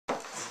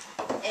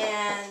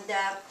and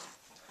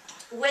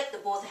wet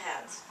both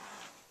hands.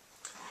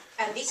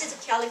 And this is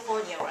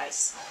California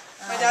rice.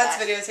 My dad's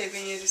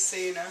videotaping you, just so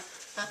you know.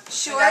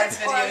 Short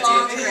or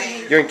long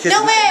grain? You're in kitchen.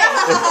 No way!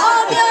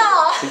 Oh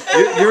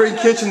no! You're in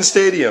kitchen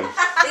stadium.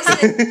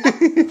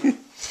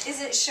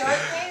 Is it short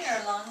grain or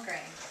long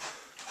grain?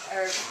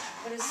 Or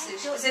what is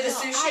sushi? Is it a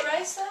sushi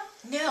rice though?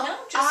 No,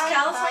 just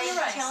California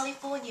buy rice.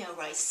 California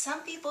rice.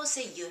 Some people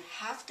say you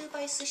have to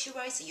buy sushi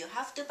rice, you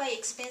have to buy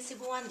expensive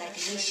one like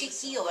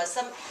Nishiki or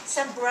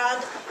some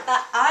brand,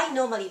 but I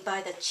normally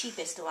buy the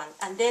cheapest one.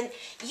 And then,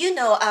 you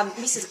know,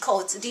 Mrs.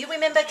 Coates. Do you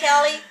remember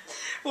Kelly?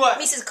 What?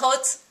 Mrs.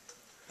 Coates?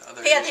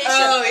 Pay attention.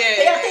 Oh,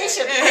 yeah, Pay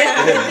attention.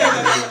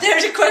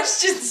 There's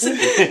questions.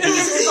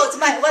 Mrs. Coates,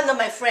 one of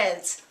my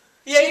friends.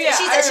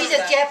 She's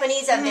a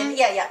Japanese, and then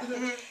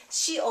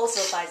she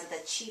also buys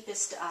the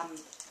cheapest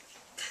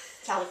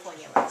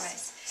California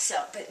rice. So,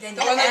 but then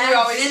the one that you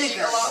always eat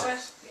a lot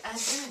with.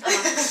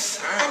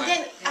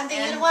 And then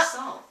you know what?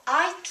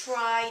 I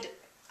tried.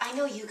 I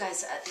know you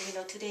guys. You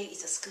know, today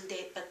is a school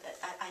day, but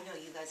I know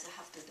you guys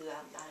have to do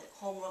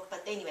homework.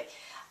 But anyway,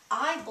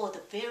 I bought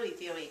a very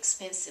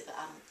expensive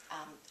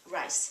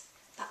rice,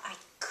 but I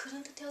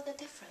couldn't tell the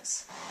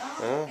difference.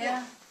 Oh,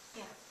 yeah.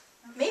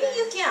 Maybe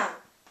you can,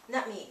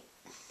 not me.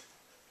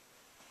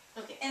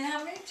 Okay. And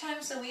how many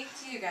times a week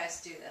do you guys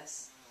do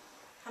this?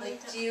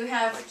 Like, do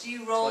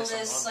you roll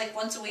this like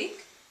once a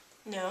week?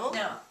 No.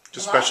 No.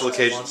 Just special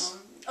occasions.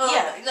 Oh,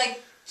 yeah.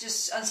 Like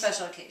just on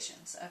special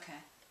occasions.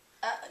 Okay.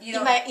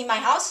 In my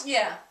house?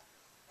 Yeah.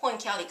 When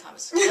Kelly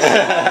comes. No,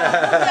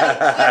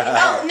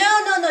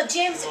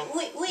 James,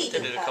 we do.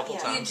 Did it a couple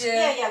times. You do?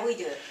 Yeah, we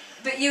do.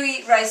 But you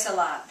eat rice a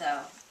lot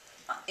though,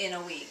 in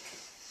a week.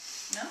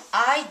 No?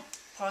 I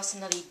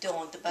personally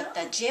don't,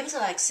 but James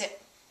likes it.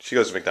 She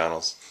goes to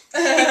McDonald's.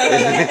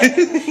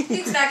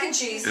 Eats mac and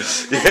cheese.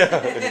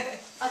 Yeah.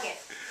 Okay.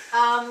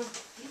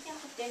 You can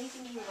put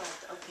anything you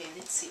want. Okay,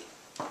 let's see.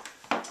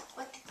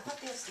 What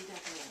else did I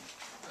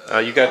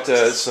bring? You got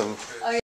some